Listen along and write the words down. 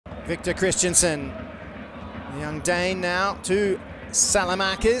Victor Christensen, the young Dane now to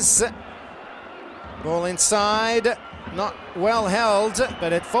Salamakis. Ball inside, not well held,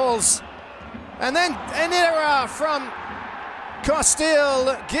 but it falls. And then an error from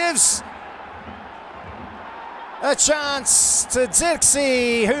Costil gives a chance to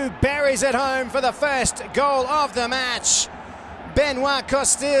Zirkzee, who buries it home for the first goal of the match. Benoit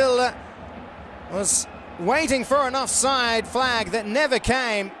Costil was waiting for an offside flag that never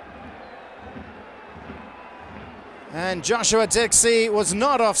came. And Joshua Zirkzee was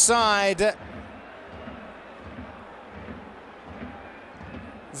not offside.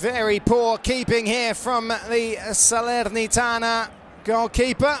 Very poor keeping here from the Salernitana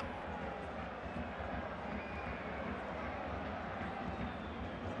goalkeeper.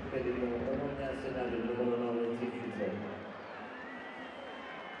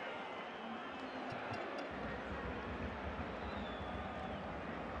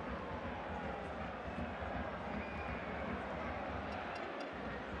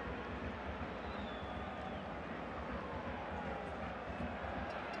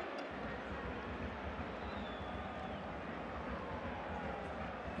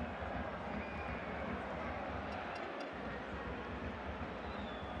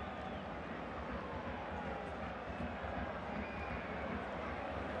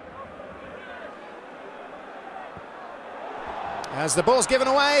 As the ball's given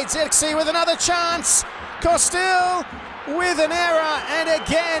away, Zirkzee with another chance. Costil with an error, and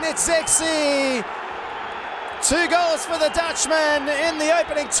again it's Zirkzee. 2 goals for the Dutchman in the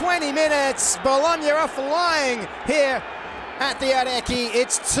opening 20 minutes. Bologna are flying here at the Arecchi.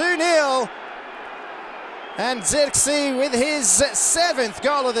 It's 2-0. And Zirkzee with his 7th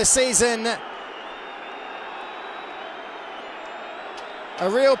goal of the season. A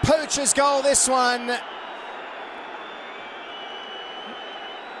real poacher's goal, this one.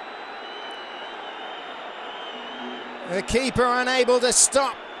 The keeper unable to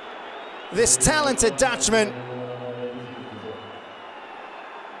stop this talented Dutchman.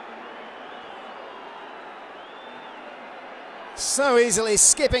 So easily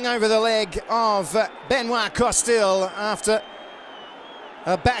skipping over the leg of Benoit Costil after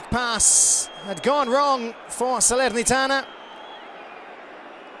a back pass had gone wrong for Salernitana.